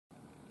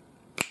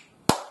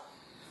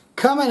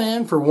Coming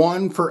in for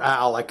one for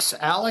Alex.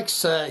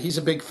 Alex, he's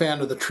a big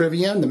fan of the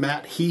Trivium, the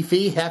Matt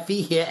Heafy,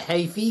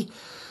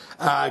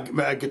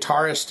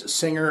 guitarist,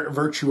 singer,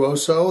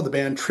 virtuoso, the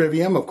band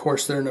Trivium. Of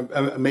course, they're an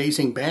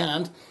amazing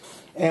band.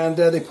 And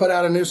they put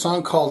out a new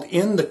song called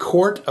In the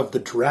Court of the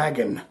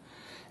Dragon.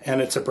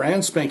 And it's a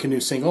brand spanking new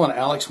single, and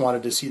Alex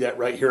wanted to see that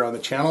right here on the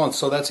channel. And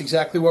so that's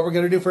exactly what we're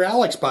going to do for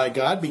Alex, by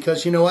God,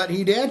 because you know what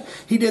he did?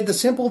 He did the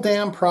simple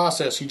damn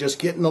process. You just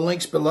get in the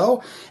links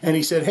below, and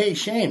he said, hey,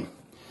 Shane,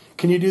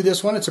 can you do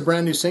this one? It's a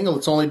brand new single.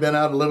 It's only been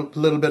out a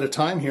little bit of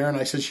time here. And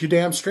I says, you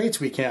damn straights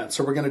we can.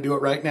 So we're going to do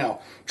it right now.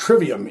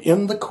 Trivium,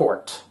 In the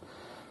Court,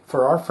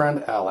 for our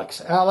friend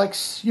Alex.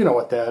 Alex, you know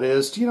what that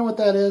is. Do you know what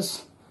that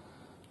is?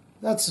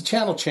 That's the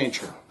channel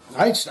changer.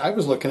 I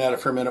was looking at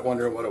it for a minute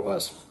wondering what it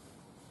was.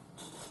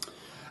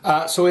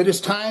 So it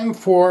is time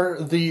for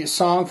the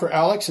song for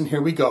Alex, and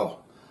here we go.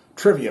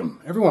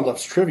 Trivium. Everyone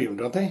loves Trivium,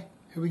 don't they?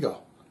 Here we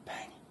go.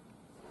 Bang.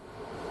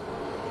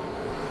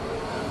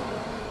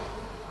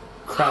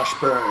 Crash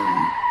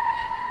Burn.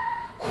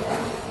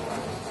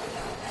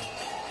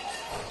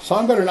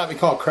 Song better not be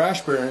called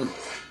Crash Burn.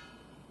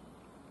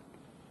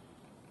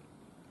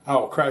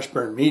 Oh, Crash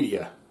Burn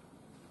Media.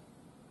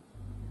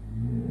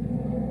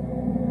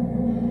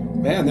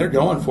 Man, they're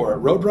going for it.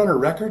 Roadrunner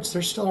Records,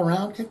 they're still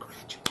around.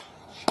 Congratulations.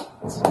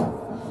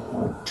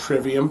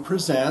 Trivium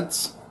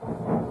presents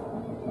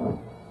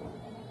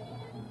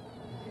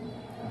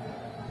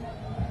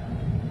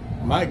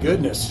my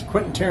goodness,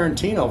 Quentin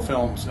Tarantino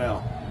films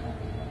now.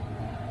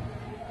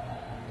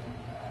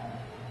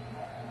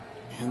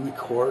 In the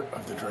Court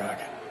of the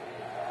Dragon.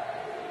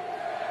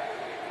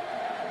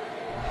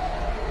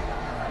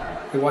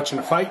 You watching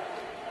a fight?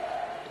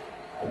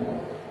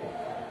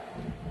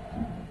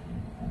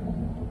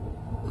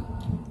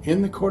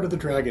 In the Court of the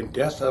Dragon,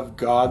 death of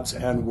gods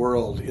and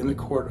world. In the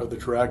Court of the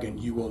Dragon,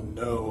 you will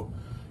know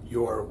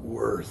your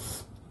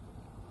worth.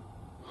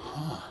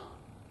 Huh.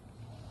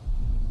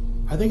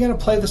 Are they going to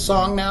play the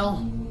song now?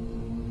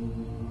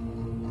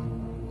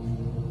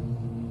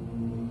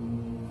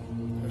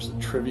 There's the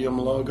Trivium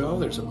logo.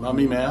 There's a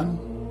mummy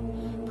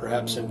man.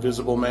 Perhaps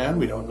Invisible Man.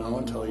 We don't know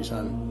until he's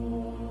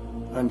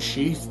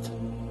unsheathed.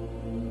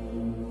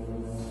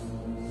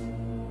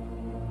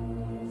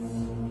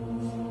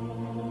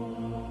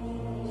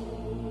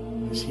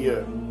 Is he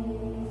a...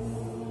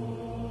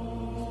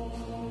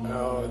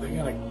 Oh, are they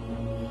gonna...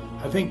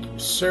 I think,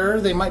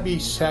 sir, they might be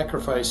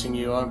sacrificing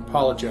you. I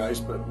apologize,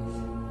 but...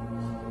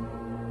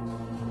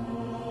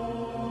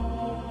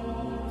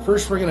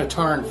 First we're gonna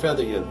tar and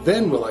feather you,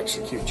 then we'll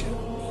execute you.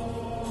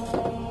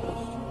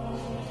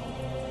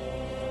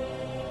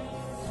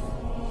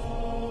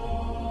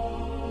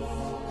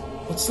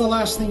 What's the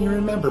last thing you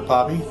remember,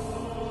 Poppy?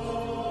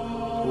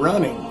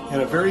 Running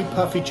in a very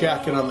puffy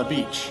jacket on the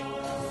beach.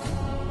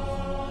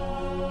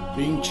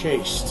 Being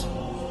chased.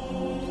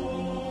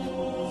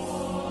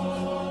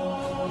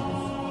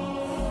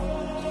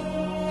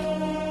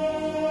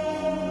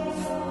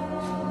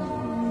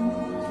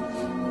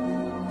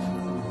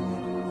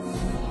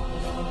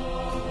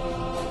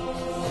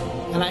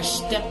 And I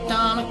stepped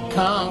on a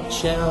conch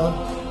shell.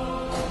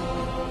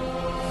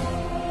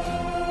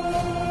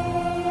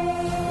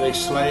 Are they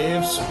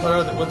slaves?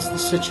 What's the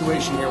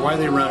situation here? Why are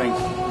they running?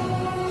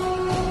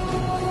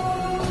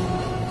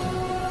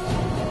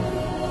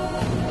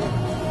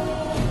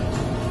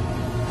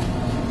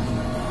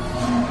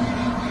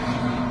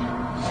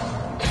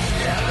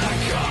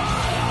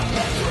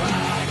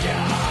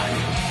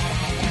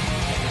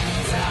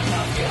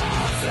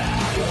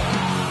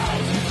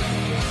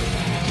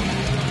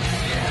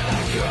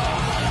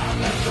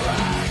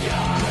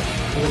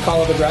 The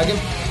Call of the Dragon?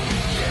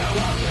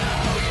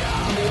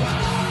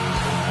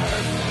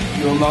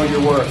 You will know your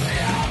worth.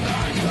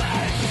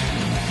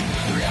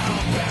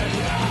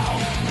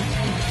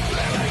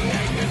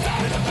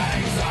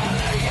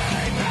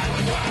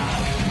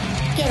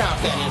 Get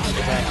off that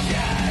Instagram.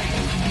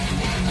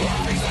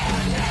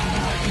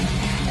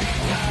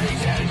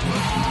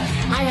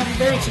 I have a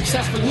very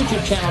successful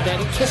YouTube channel,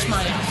 Daddy. Kiss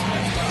my ass.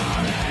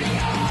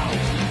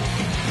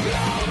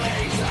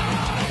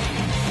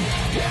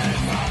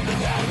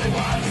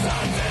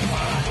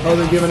 Oh,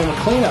 they're giving him a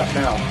cleanup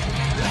now.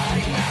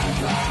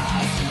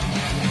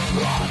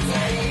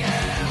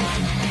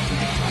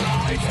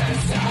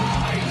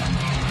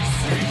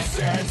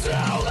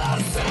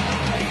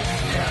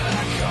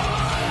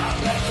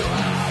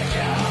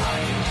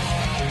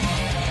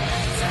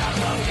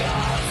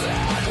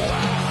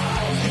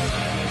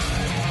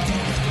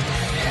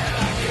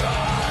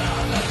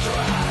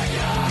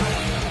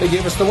 They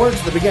gave us the words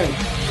at the beginning.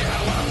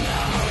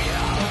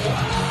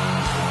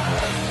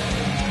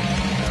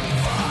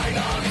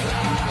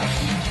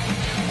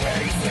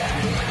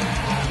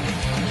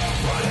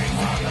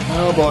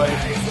 Oh boy.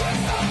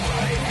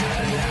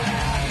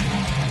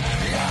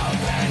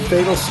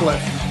 Fatal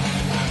slip.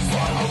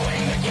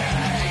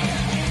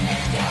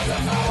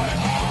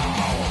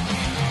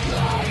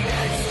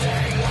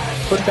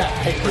 Put that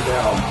paper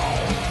down.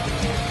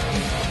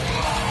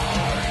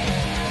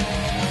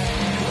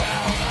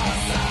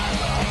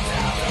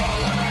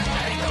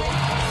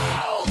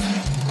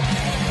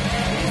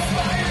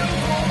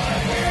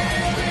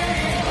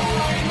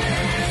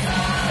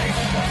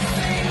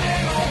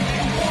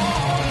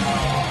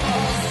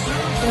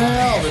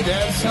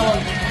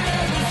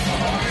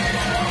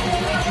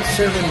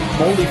 serving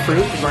moldy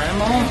fruit to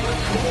grandma?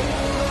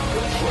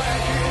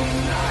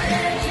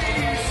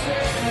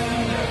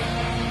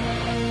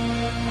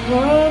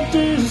 What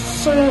is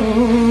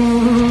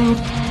sound?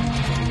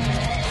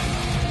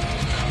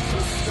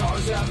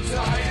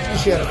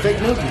 She had a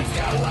fake movement.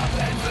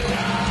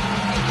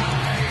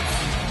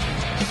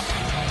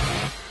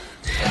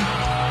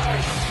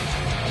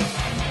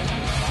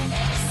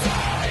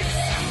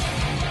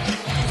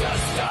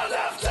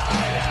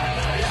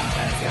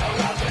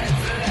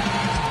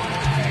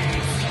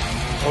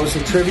 What was the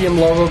Trivium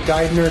logo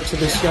guiding her to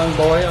this young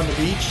boy on the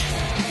beach?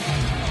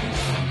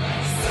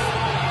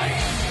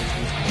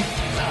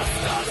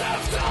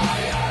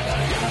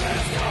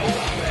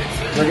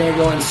 They're going to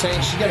go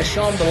insane. She's going to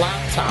show them the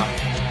laptop.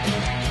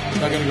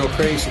 They're going to go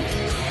crazy.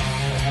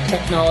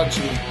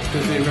 Technology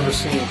that they've never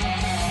seen.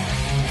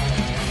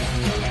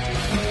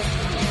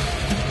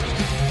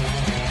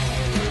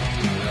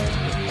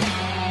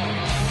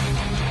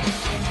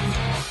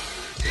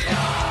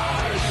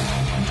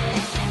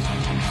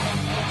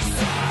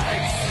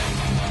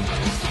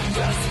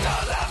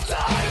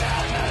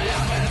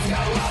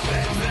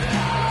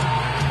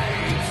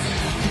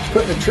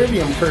 Putting a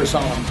Trivium curse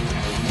on them.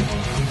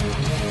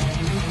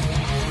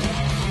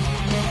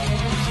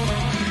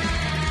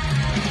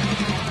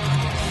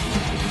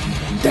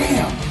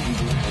 Damn!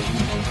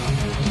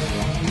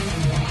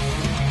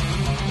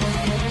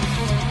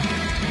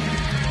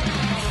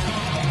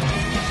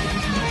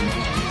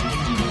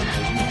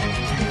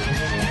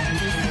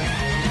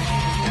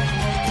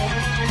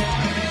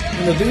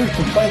 And the dude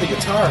can play the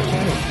guitar,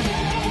 can't he?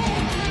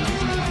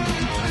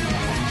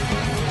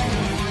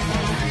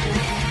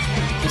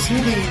 Is he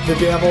the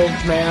devil,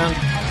 man?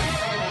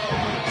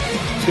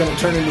 He's going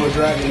to turn into a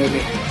dragon, isn't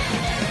he?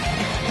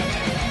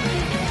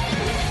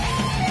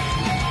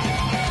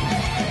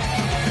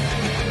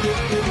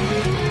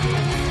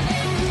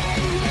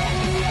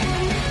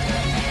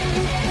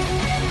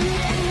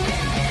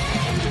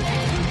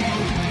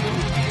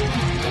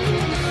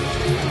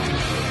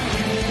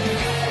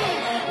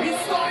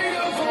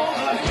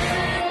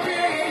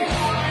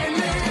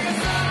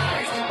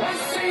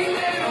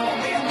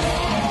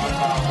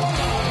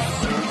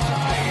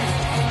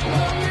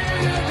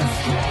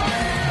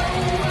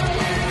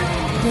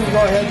 Go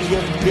ahead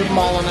and give them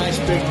all a nice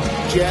big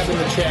jab in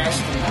the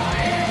chest.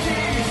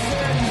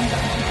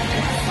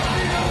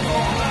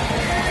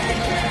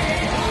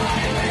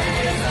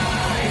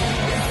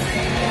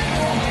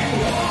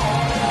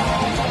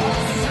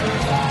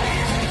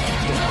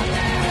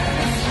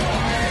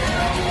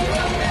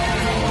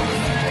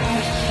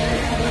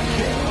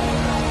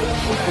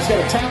 He's got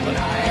a tablet.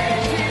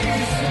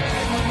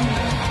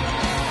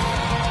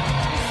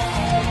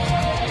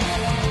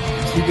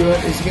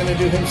 Is he going to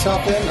do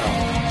himself in?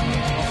 No.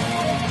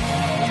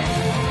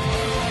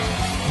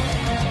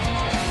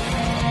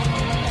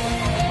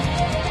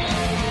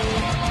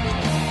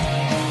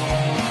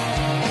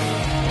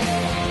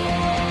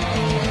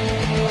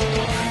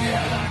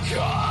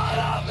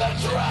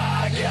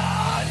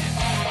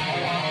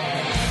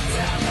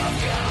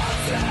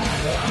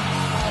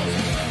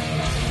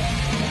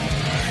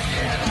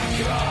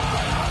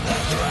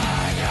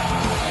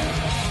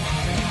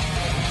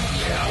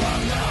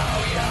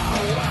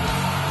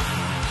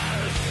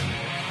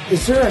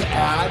 Is there an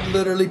ad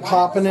literally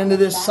popping into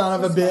this son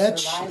of a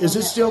bitch? Is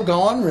it still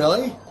going,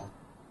 really?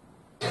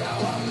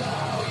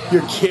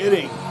 You're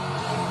kidding.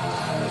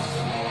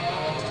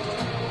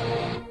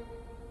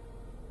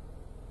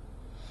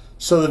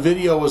 So the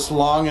video was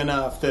long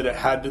enough that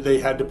they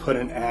had to put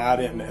an ad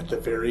in at the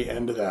very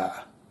end of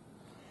that.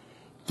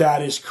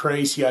 That is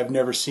crazy. I've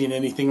never seen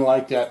anything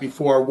like that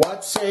before.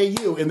 What say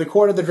you? In the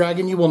Court of the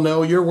Dragon, you will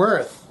know your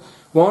worth.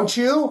 Won't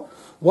you?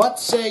 What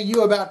say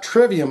you about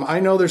Trivium? I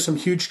know there's some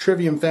huge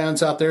Trivium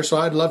fans out there, so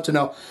I'd love to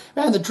know.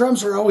 Man, the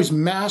drums are always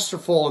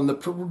masterful, and the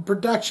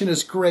production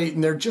is great,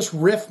 and they're just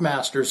riff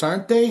masters,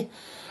 aren't they?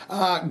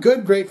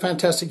 Good, great,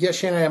 fantastic. Yes,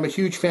 Shannon, I'm a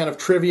huge fan of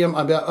Trivium.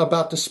 I'm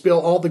about to spill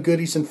all the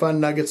goodies and fun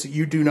nuggets that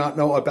you do not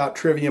know about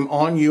Trivium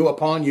on you,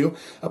 upon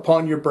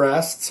your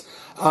breasts.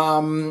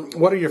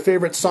 What are your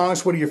favorite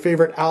songs? What are your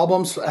favorite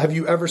albums? Have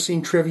you ever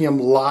seen Trivium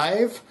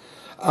live?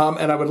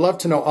 And I would love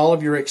to know all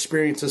of your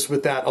experiences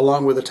with that,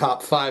 along with the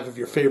top 5 of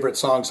your favorite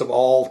songs of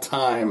all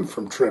time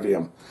from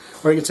Trivium.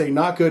 Or you could say,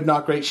 not good,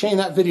 not great. Shane,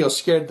 that video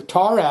scared the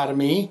tar out of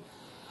me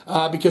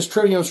because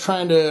Trivium's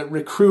trying to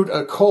recruit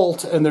a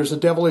cult, and there's a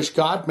devilish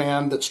god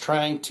man that's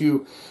trying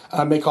to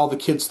make all the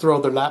kids throw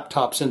their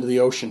laptops into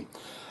the ocean.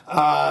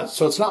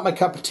 So it's not my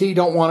cup of tea.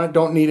 Don't want it,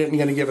 don't need it, and I'm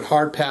going to give it a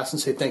hard pass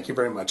and say thank you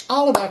very much.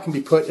 All of that can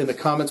be put in the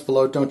comments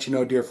below, don't you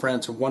know, dear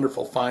friends and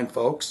wonderful, fine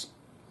folks.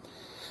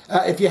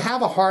 If you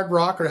have a hard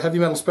rock or a heavy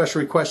metal special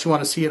request, you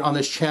want to see it on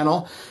this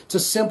channel, it's a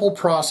simple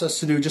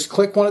process to do. Just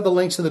click one of the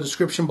links in the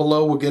description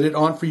below. We'll get it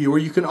on for you. Or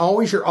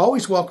you're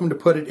always welcome to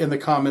put it in the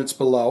comments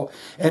below.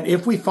 And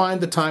if we find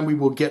the time, we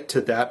will get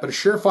to that. But a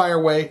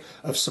surefire way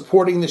of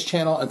supporting this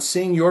channel and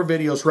seeing your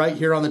videos right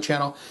here on the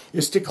channel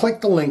is to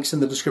click the links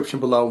in the description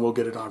below, and we'll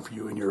get it on for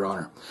you in your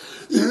honor.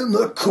 In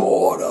the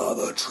Court of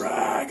the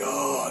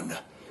Dragon,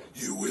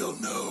 you will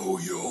know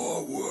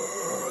your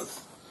worth.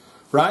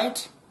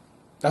 Right?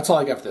 That's all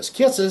I got for this.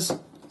 Kisses.